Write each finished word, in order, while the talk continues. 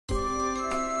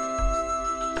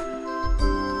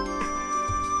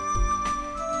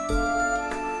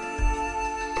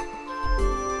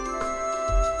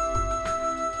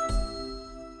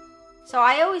So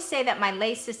I always say that my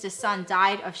late sister's son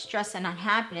died of stress and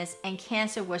unhappiness, and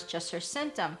cancer was just her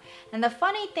symptom. And the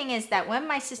funny thing is that when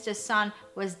my sister's son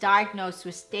was diagnosed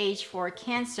with stage 4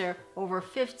 cancer over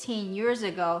 15 years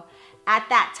ago, at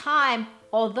that time,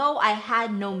 although I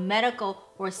had no medical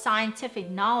or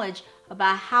scientific knowledge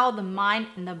about how the mind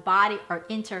and the body are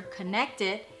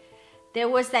interconnected, there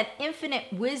was that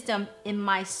infinite wisdom in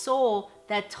my soul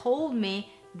that told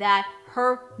me that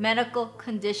her medical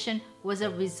condition was a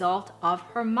result of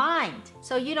her mind.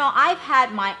 So, I've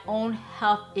had my own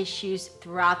health issues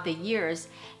throughout the years,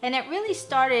 and it really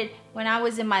started when I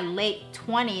was in my late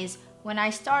 20s, when I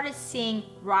started seeing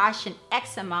rash and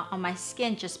eczema on my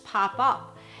skin just pop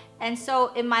up. And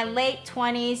so in my late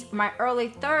 20s, my early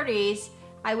 30s,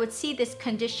 I would see this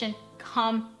condition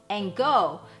come and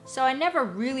go. So I never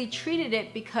really treated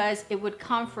it because it would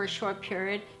come for a short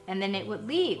period and then it would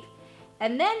leave.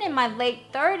 And then in my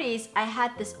late 30s, I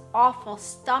had this awful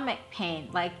stomach pain.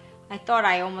 Like I thought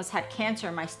I almost had cancer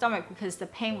in my stomach because the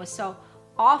pain was so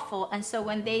awful. And so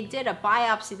when they did a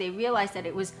biopsy, they realized that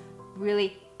it was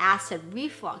really acid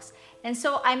reflux. And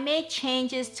so I made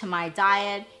changes to my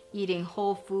diet, eating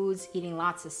whole foods, eating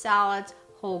lots of salads,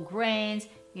 whole grains,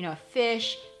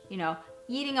 fish,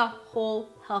 eating a whole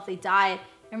healthy diet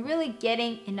and really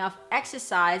getting enough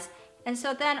exercise. And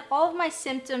so then all of my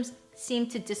symptoms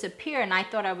seemed to disappear and I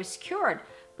thought I was cured.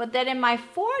 But then in my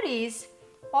 40s,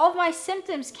 all of my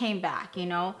symptoms came back,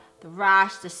 the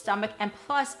rash, the stomach, and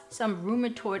plus some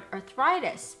rheumatoid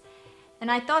arthritis. And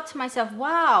I thought to myself,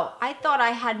 wow, I thought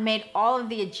I had made all of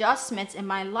the adjustments in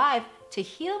my life to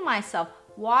heal myself.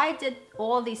 Why did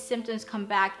all these symptoms come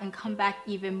back and come back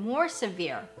even more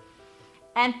severe?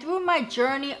 And through my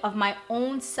journey of my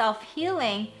own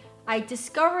self-healing, I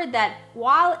discovered that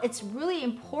while it's really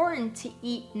important to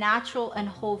eat natural and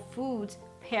whole foods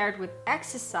paired with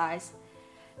exercise,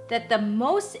 that the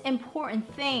most important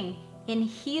thing in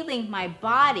healing my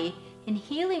body, in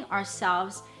healing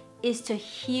ourselves, is to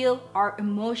heal our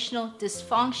emotional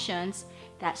dysfunctions,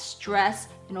 that stress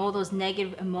and all those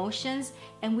negative emotions,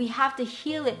 and we have to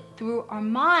heal it through our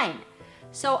mind.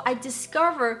 So I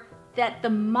discovered that the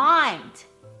mind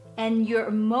and your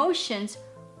emotions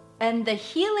and the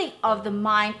healing of the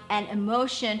mind and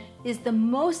emotion is the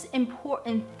most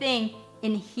important thing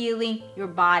in healing your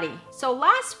body. So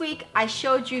last week I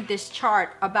showed you this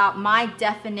chart about my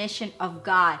definition of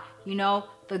God.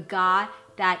 The God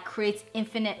that creates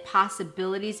infinite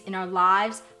possibilities in our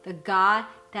lives, the God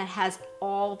that has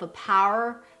all the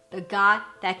power, the God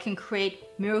that can create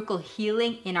miracle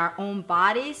healing in our own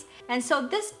bodies. And so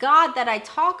this God that I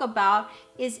talk about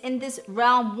is in this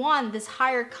realm 1, this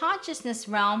higher consciousness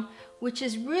realm, which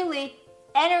is really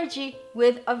energy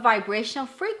with a vibrational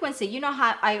frequency. You know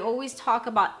how I always talk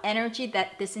about energy,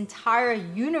 that this entire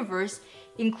universe,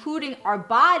 including our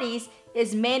bodies,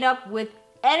 is made up with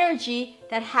energy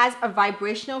that has a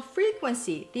vibrational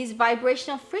frequency, these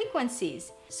vibrational frequencies.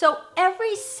 So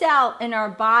every cell in our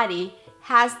body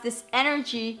has this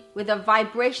energy with a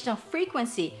vibrational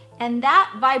frequency, and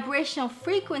that vibrational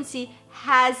frequency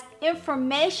has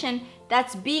information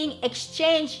that's being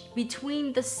exchanged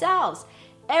between the cells.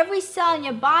 Every cell in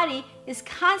your body is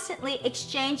constantly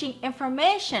exchanging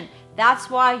information. That's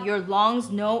why your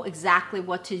lungs know exactly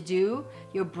what to do,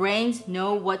 your brains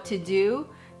know what to do,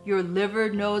 your liver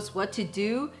knows what to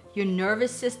do, your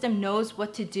nervous system knows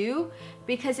what to do,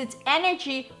 because it's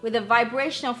energy with a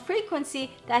vibrational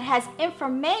frequency that has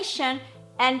information,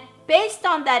 and based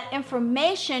on that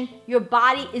information, your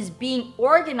body is being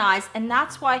organized, and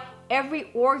that's why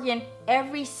every organ,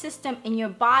 every system in your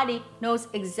body knows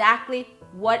exactly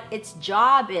what its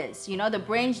job is. The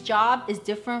brain's job is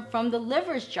different from the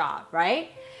liver's job,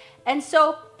 right? And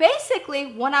so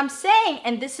basically what I'm saying,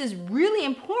 and this is really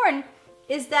important,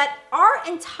 is that our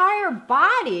entire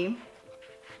body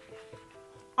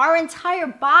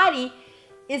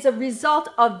is a result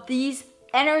of these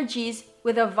energies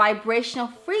with a vibrational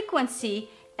frequency,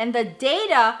 and the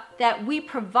data that we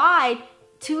provide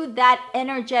to that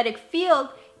energetic field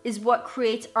is what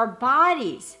creates our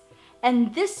bodies.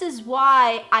 And this is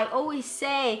why I always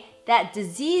say that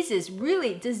disease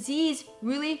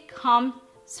really comes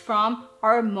from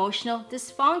our emotional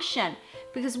dysfunction.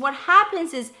 Because what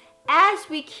happens is, as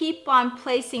we keep on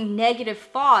placing negative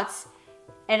thoughts,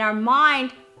 and our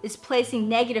mind is placing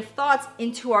negative thoughts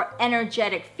into our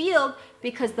energetic field,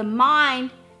 because the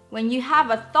mind, when you have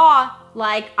a thought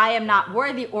like I am not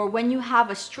worthy, or when you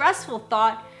have a stressful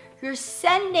thought, you're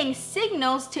sending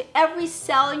signals to every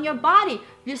cell in your body.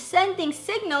 You're sending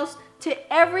signals to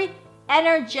every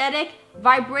energetic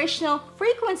vibrational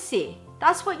frequency.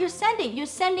 That's what you're sending. You're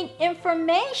sending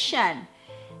information.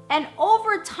 And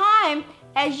over time,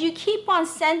 as you keep on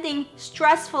sending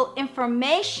stressful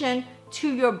information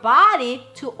to your body,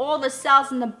 to all the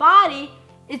cells in the body,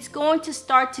 it's going to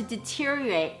start to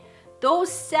deteriorate.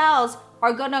 Those cells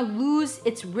are going to lose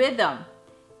its rhythm.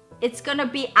 It's going to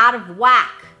be out of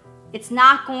whack. It's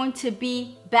not going to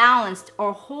be balanced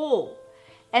or whole.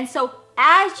 And so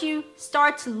as you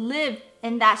start to live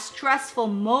in that stressful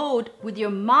mode with your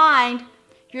mind,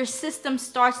 your system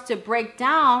starts to break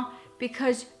down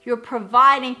because you're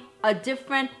providing a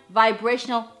different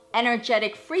vibrational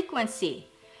energetic frequency.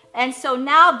 And so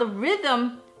now the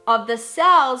rhythm of the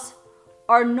cells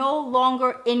are no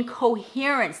longer in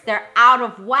coherence. They're out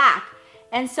of whack.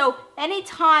 And so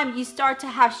anytime you start to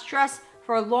have stress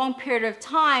for a long period of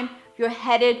time, you're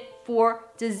headed for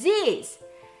disease.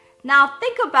 Now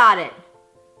think about it.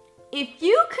 If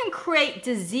you can create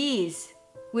disease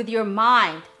with your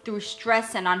mind through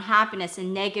stress and unhappiness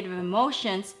and negative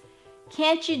emotions,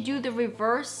 can't you do the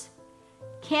reverse?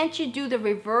 Can't you do the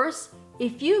reverse?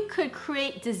 If you could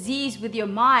create disease with your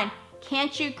mind,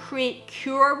 can't you create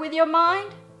cure with your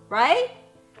mind, right?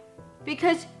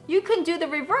 Because you can do the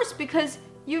reverse because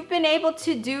you've been able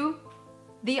to do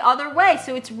the other way.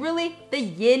 So it's really the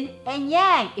yin and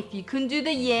yang. If you can do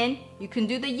the yin, you can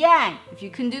do the yang. If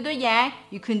you can do the yang,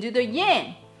 you can do the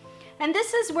yin. And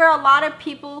this is where a lot of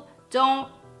people don't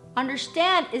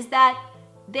understand, is that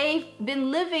they've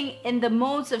been living in the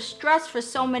modes of stress for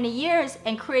so many years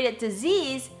and created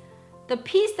disease. The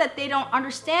piece that they don't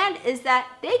understand is that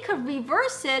they could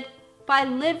reverse it by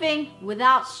living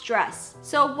without stress.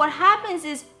 So what happens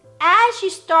is, as you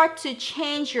start to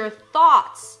change your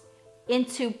thoughts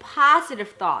into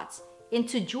positive thoughts,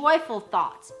 into joyful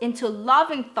thoughts, into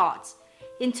loving thoughts,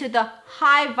 into the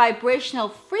high vibrational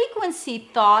frequency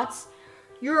thoughts,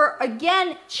 you're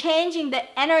again changing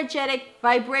the energetic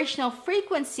vibrational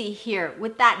frequency here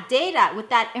with that data, with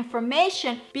that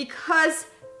information, because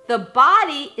the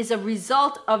body is a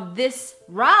result of this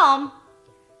realm.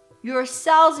 Your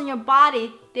cells in your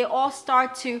body, they all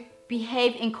start to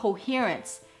behave in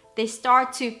coherence. They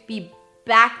start to be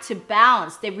back to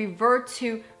balance. They revert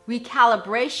to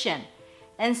recalibration.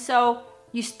 And so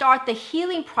you start the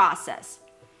healing process.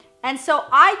 And so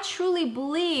I truly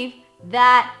believe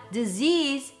that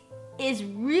disease is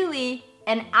really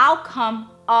an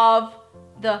outcome of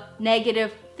the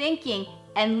negative thinking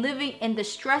and living in the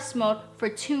stress mode for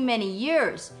too many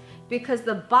years. Because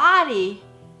the body,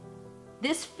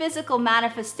 this physical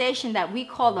manifestation that we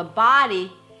call the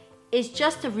body, is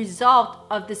just a result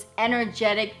of this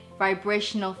energetic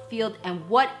vibrational field and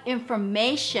what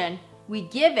information we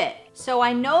give it. So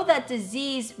I know that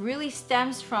disease really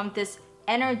stems from this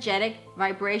energetic,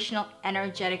 vibrational,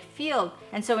 energetic field.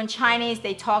 And so in Chinese,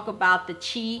 they talk about the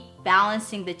qi,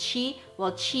 balancing the qi.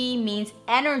 Well, qi means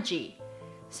energy.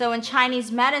 So in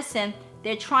Chinese medicine,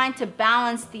 they're trying to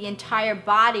balance the entire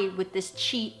body with this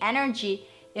qi energy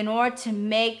in order to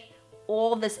make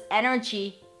all this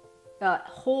energy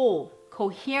whole,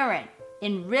 coherent,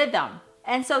 in rhythm.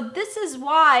 And so this is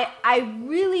why I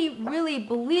really, really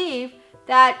believe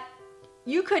that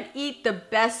you could eat the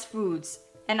best foods.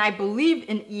 And I believe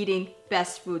in eating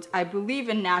best foods. I believe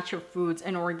in natural foods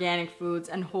and organic foods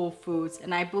and whole foods.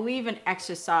 And I believe in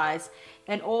exercise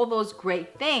and all those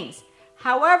great things.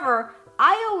 However,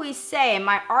 I always say, and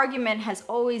my argument has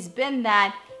always been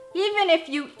that even if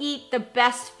you eat the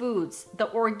best foods,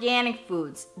 the organic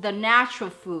foods, the natural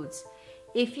foods,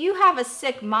 if you have a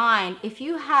sick mind, if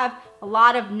you have a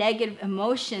lot of negative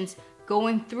emotions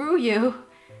going through you,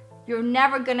 you're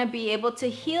never going to be able to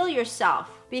heal yourself.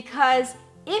 Because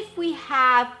if we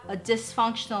have a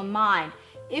dysfunctional mind,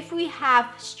 if we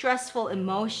have stressful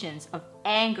emotions of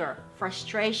anger,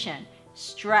 frustration,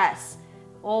 stress,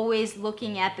 always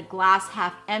looking at the glass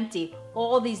half empty,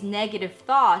 all these negative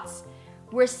thoughts,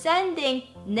 we're sending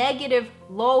negative,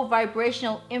 low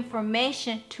vibrational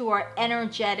information to our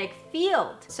energetic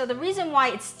field. So the reason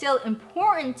why it's still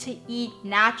important to eat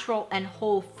natural and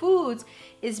whole foods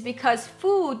is because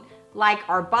food, like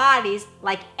our bodies,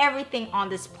 like everything on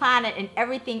this planet and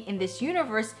everything in this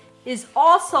universe, is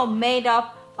also made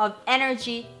up of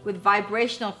energy with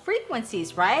vibrational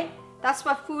frequencies, right? That's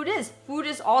what food is. Food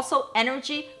is also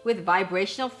energy with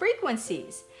vibrational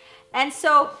frequencies. And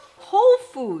so whole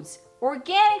foods,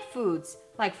 organic foods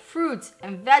like fruits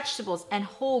and vegetables and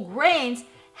whole grains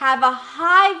have a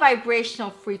high vibrational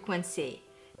frequency.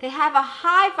 They have a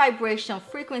high vibrational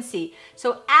frequency.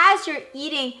 So as you're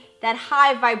eating that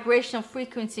high vibrational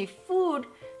frequency food,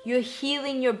 you're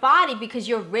healing your body because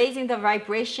you're raising the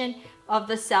vibration of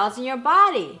the cells in your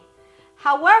body.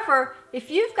 However,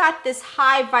 if you've got this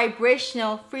high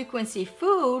vibrational frequency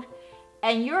food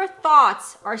and your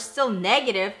thoughts are still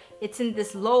negative, it's in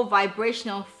this low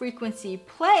vibrational frequency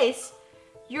place,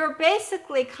 you're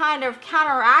basically kind of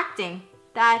counteracting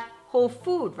that whole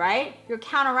food, right? You're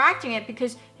counteracting it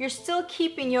because you're still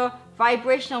keeping your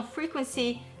vibrational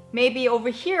frequency maybe over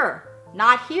here,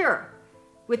 not here,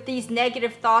 with these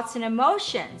negative thoughts and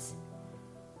emotions.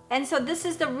 And so this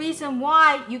is the reason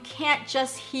why you can't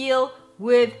just heal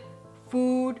with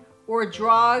food or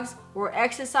drugs or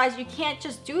exercise. You can't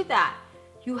just do that.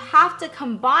 You have to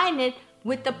combine it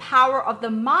with the power of the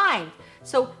mind.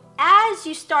 So as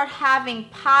you start having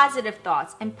positive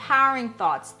thoughts, empowering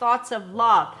thoughts, thoughts of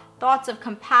love, thoughts of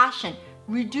compassion,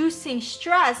 reducing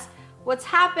stress, what's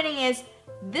happening is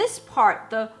this part,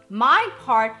 the mind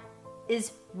part,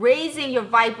 is raising your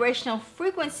vibrational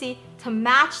frequency to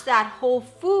match that whole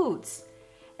foods.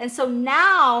 And so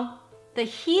now the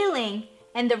healing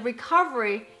and the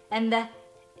recovery and the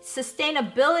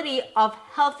sustainability of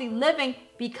healthy living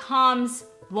becomes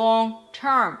long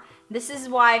term. This is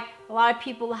why a lot of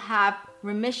people have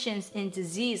remissions in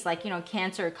disease, like,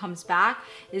 cancer comes back,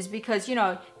 is because,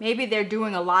 maybe they're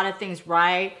doing a lot of things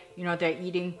right. They're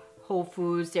eating whole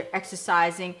foods, they're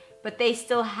exercising, but they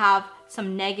still have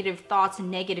some negative thoughts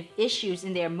and negative issues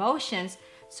in their emotions.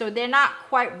 So they're not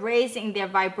quite raising their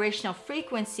vibrational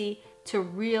frequency to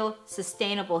real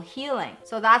sustainable healing.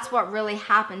 So that's what really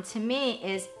happened to me,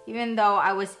 is even though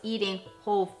I was eating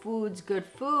whole foods, good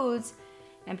foods,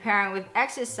 and pairing with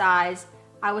exercise,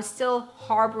 I was still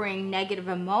harboring negative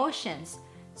emotions.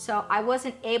 So I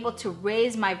wasn't able to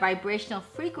raise my vibrational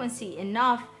frequency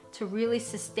enough to really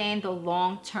sustain the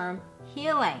long-term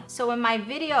healing. So in my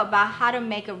video about how to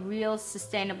make a real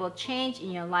sustainable change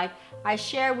in your life, I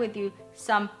share with you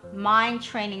some mind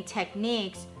training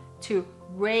techniques to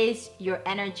raise your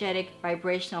energetic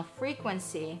vibrational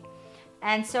frequency.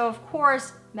 And so of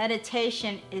course,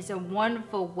 meditation is a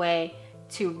wonderful way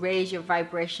to raise your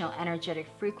vibrational energetic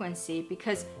frequency,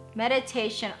 because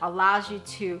meditation allows you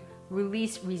to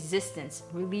release resistance,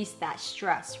 release that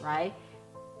stress, right?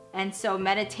 And so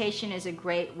meditation is a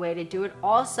great way to do it.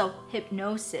 Also,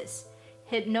 hypnosis.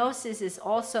 Hypnosis is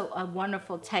also a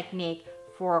wonderful technique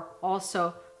for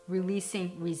also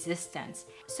releasing resistance.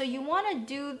 So you want to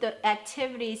do the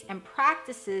activities and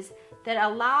practices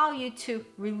that allow you to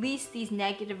release these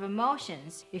negative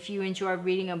emotions. If you enjoy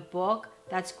reading a book,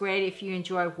 that's great. If you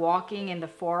enjoy walking in the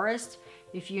forest,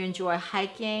 if you enjoy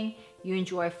hiking, you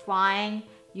enjoy flying,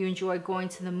 you enjoy going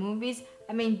to the movies,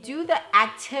 do the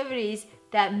activities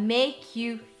that make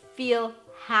you feel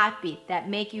happy, that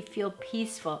make you feel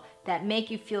peaceful, that make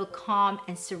you feel calm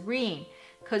and serene.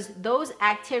 Because those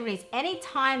activities,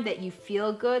 anytime that you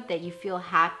feel good, that you feel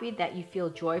happy, that you feel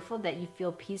joyful, that you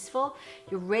feel peaceful,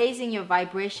 you're raising your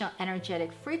vibrational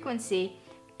energetic frequency,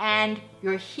 and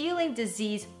you're healing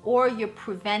disease or you're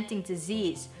preventing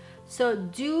disease. So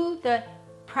do the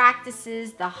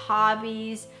practices, the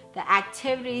hobbies, the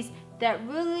activities that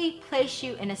really place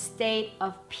you in a state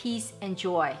of peace and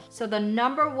joy. So the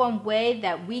number one way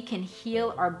that we can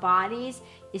heal our bodies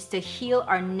is to heal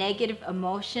our negative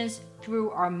emotions through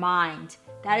our mind.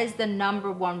 That is the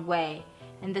number one way.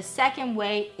 And the second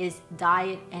way is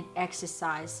diet and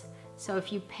exercise. So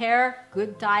if you pair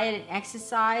good diet and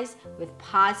exercise with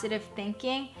positive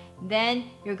thinking, then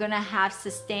you're gonna have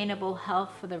sustainable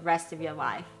health for the rest of your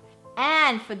life.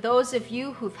 And for those of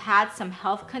you who've had some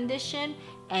health condition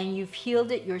and you've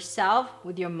healed it yourself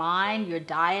with your mind, your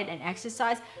diet, and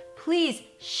exercise, please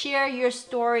share your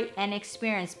story and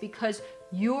experience, because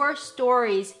your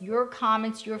stories, your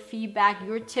comments, your feedback,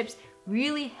 your tips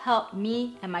really help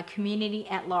me and my community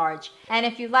at large. And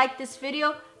if you like this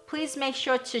video, please make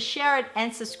sure to share it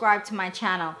and subscribe to my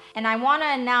channel. And I want to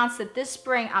announce that this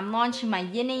spring I'm launching my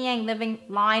Yin and Yang Living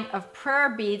line of prayer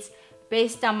beads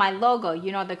based on my logo,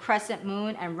 the crescent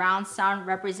moon and round sun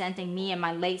representing me and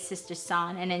my late sister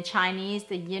Sun. And in Chinese,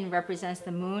 the yin represents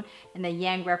the moon and the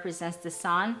yang represents the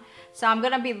sun. So I'm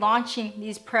gonna be launching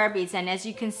these prayer beads, and as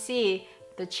you can see,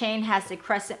 the chain has the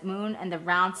crescent moon and the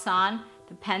round sun.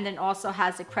 The pendant also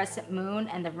has the crescent moon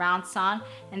and the round sun,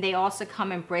 and they also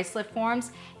come in bracelet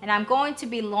forms. And I'm going to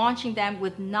be launching them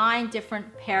with 9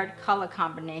 different paired color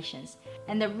combinations.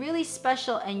 And the really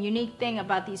special and unique thing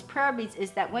about these prayer beads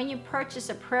is that when you purchase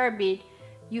a prayer bead,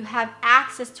 you have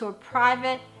access to a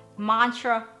private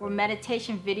mantra or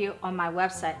meditation video on my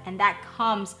website, and that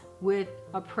comes with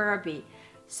a prayer bead.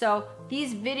 So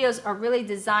these videos are really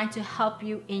designed to help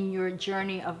you in your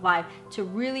journey of life, to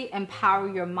really empower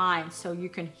your mind so you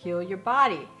can heal your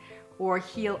body or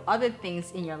heal other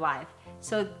things in your life.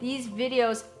 So these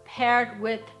videos paired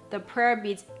with the prayer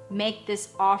beads make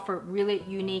this offer really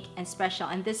unique and special.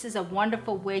 And this is a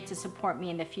wonderful way to support me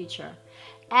in the future.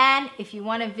 And if you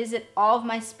want to visit all of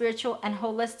my spiritual and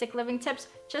holistic living tips,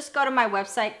 just go to my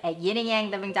website at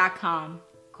yinandyangliving.com.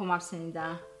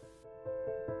 고맙습니다.